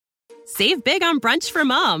Save big on brunch for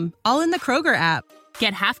mom, all in the Kroger app.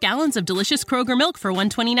 Get half gallons of delicious Kroger milk for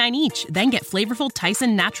 $1.29 each. Then get flavorful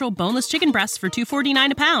Tyson natural boneless chicken breasts for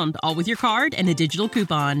 $2.49 a pound, all with your card and a digital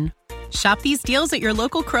coupon. Shop these deals at your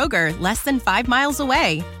local Kroger, less than 5 miles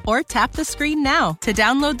away. Or tap the screen now to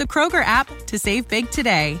download the Kroger app to save big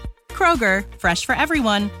today. Kroger, fresh for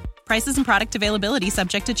everyone. Prices and product availability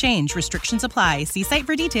subject to change. Restrictions apply. See site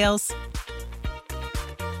for details.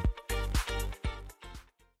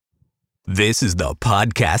 This is the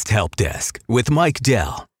Podcast Help Desk with Mike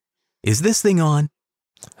Dell. Is this thing on?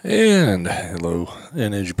 And hello.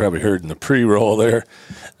 And as you probably heard in the pre-roll there,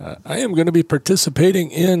 I am going to be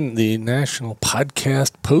participating in the National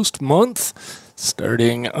Podcast Post Month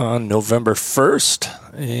starting on November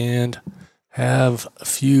 1st and have a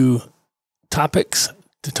few topics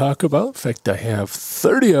to talk about. In fact, I have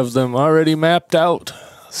 30 of them already mapped out.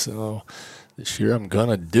 So this year I'm going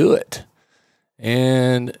to do it.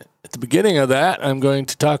 And at the beginning of that, I'm going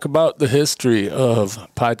to talk about the history of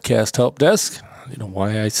Podcast Help Desk,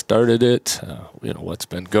 why I started it, what's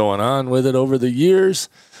been going on with it over the years,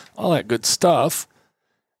 all that good stuff.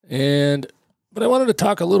 But I wanted to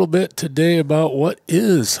talk a little bit today about what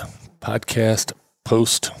is Podcast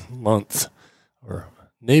Post Month, or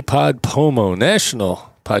NAPOD-POMO,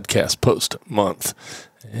 National Podcast Post Month.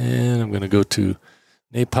 And I'm going to go to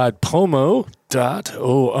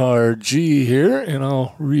napodpomo.org here, and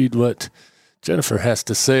I'll read what Jennifer has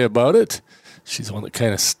to say about it. She's the one that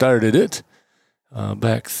kind of started it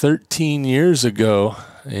back 13 years ago,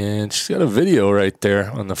 and she's got a video right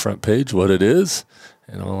there on the front page, what it is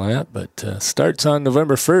and all that, but starts on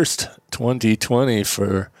November 1st, 2020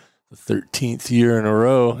 for the 13th year in a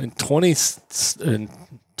row. In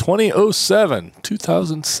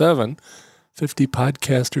 2007, 50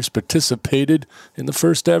 podcasters participated in the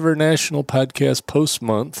first ever National Podcast Post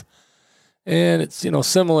Month. And it's,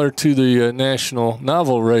 similar to the National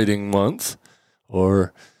Novel Writing Month,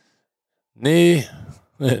 or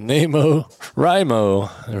NaMoWriMo,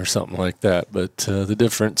 or something like that. But the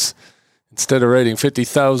difference, instead of writing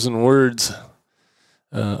 50,000 words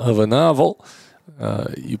of a novel,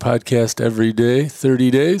 you podcast every day,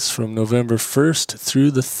 30 days, from November 1st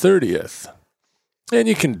through the 30th. And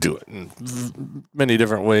you can do it in many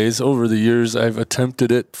different ways. Over the years, I've attempted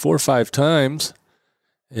it 4 or 5 times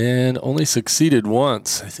and only succeeded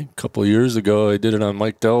once. I think a couple of years ago, I did it on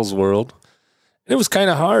Mike Dell's World. And it was kind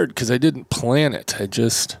of hard because I didn't plan it. I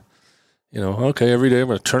just, okay, every day I'm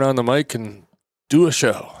going to turn on the mic and do a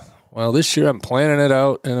show. Well, this year I'm planning it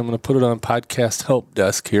out, and I'm going to put it on Podcast Help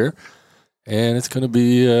Desk here. And it's going to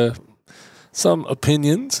be some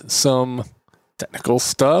opinions, some technical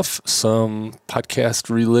stuff, some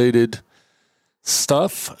podcast-related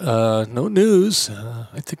stuff, no news.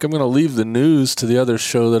 I think I'm going to leave the news to the other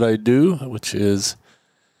show that I do, which is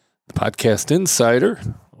the Podcast Insider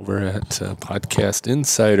over at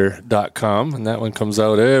podcastinsider.com, and that one comes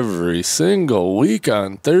out every single week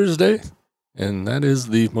on Thursday, and that is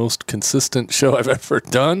the most consistent show I've ever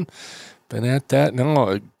done. Been at that now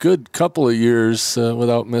a good couple of years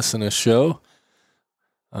without missing a show.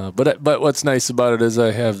 But what's nice about it is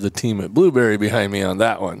I have the team at Blueberry behind me on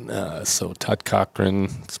that one. So Todd Cochran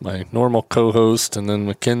is my normal co-host, and then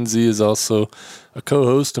Mackenzie is also a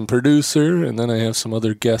co-host and producer, and then I have some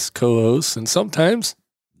other guest co-hosts, and sometimes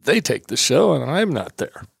they take the show and I'm not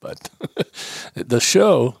there. But the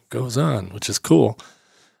show goes on, which is cool.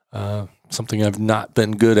 Something I've not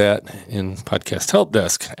been good at in Podcast Help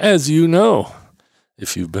Desk, as you know,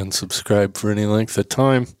 if you've been subscribed for any length of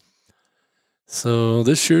time. So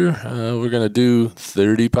this year, we're going to do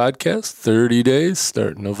 30 podcasts, 30 days,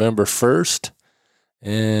 starting November 1st.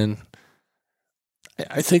 And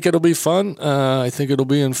I think it'll be fun. I think it'll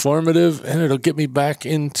be informative, and it'll get me back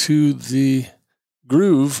into the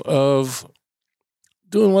groove of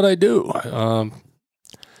doing what I do.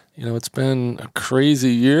 It's been a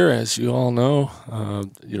crazy year, as you all know,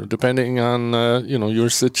 depending on, your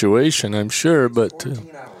situation, I'm sure. But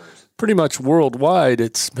pretty much worldwide,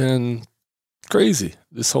 it's been crazy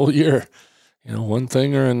this whole year, one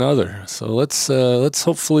thing or another. So let's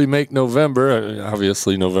hopefully make November.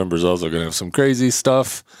 Obviously, November's also going to have some crazy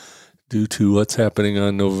stuff due to what's happening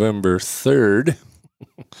on November 3rd.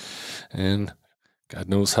 And God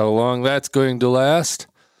knows how long that's going to last.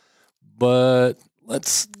 But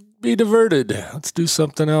let's be diverted. Let's do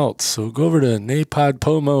something else. So go over to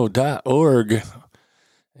napodpomo.org.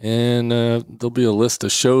 And there'll be a list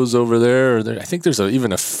of shows over there. I think there's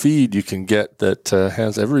even a feed you can get that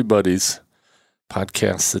has everybody's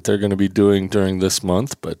podcasts that they're going to be doing during this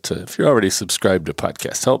month. But if you're already subscribed to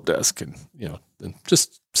Podcast Help Desk and then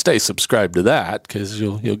just stay subscribed to that because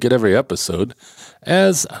you'll get every episode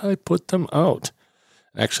as I put them out.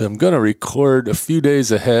 Actually, I'm going to record a few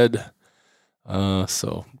days ahead,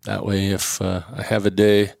 so that way if I have a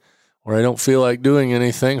day where I don't feel like doing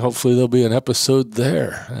anything, hopefully there'll be an episode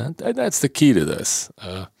there. And that's the key to this.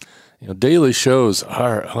 Daily shows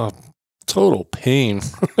are total pain.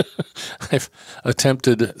 I've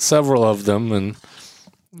attempted several of them and,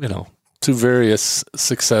 to various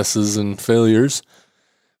successes and failures.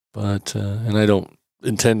 But, and I don't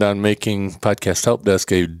intend on making Podcast Help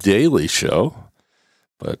Desk a daily show.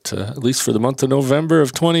 But at least for the month of November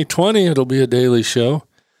of 2020, it'll be a daily show.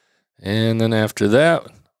 And then after that,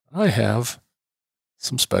 I have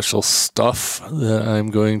some special stuff that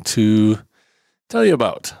I'm going to tell you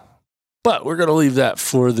about. But we're going to leave that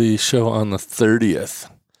for the show on the 30th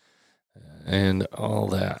and all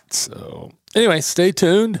that. So anyway, stay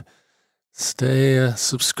tuned. Stay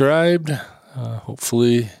subscribed.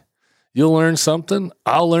 Hopefully you'll learn something.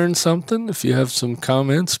 I'll learn something. If you have some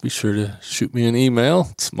comments, be sure to shoot me an email.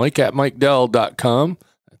 It's mike@mikedell.com.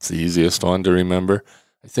 That's the easiest one to remember.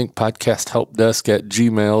 I think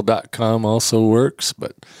podcasthelpdesk@gmail.com also works,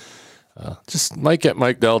 but just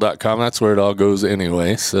mike@mikedell.com. That's where it all goes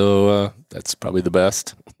anyway, so that's probably the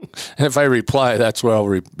best. And if I reply, that's where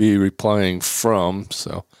I'll be replying from.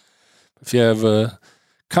 So if you have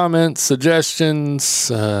comments,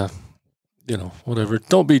 suggestions, whatever,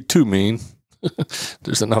 don't be too mean.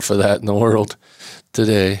 There's enough of that in the world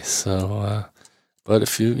today. So, but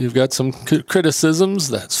if you've got some criticisms,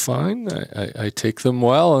 that's fine. I take them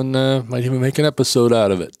well and might even make an episode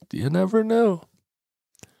out of it. You never know.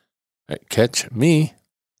 Catch me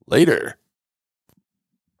later.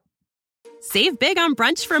 Save big on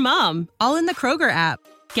brunch for mom, all in the Kroger app.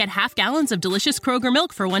 Get half gallons of delicious Kroger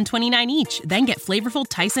milk for $1.29 each. Then get flavorful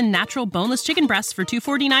Tyson natural boneless chicken breasts for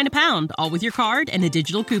 $2.49 a pound, all with your card and a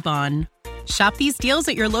digital coupon. Shop these deals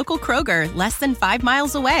at your local Kroger, less than 5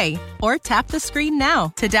 miles away. Or tap the screen now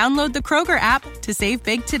to download the Kroger app to save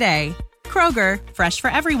big today. Kroger, fresh for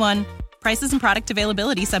everyone. Prices and product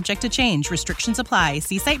availability subject to change. Restrictions apply.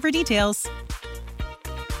 See site for details.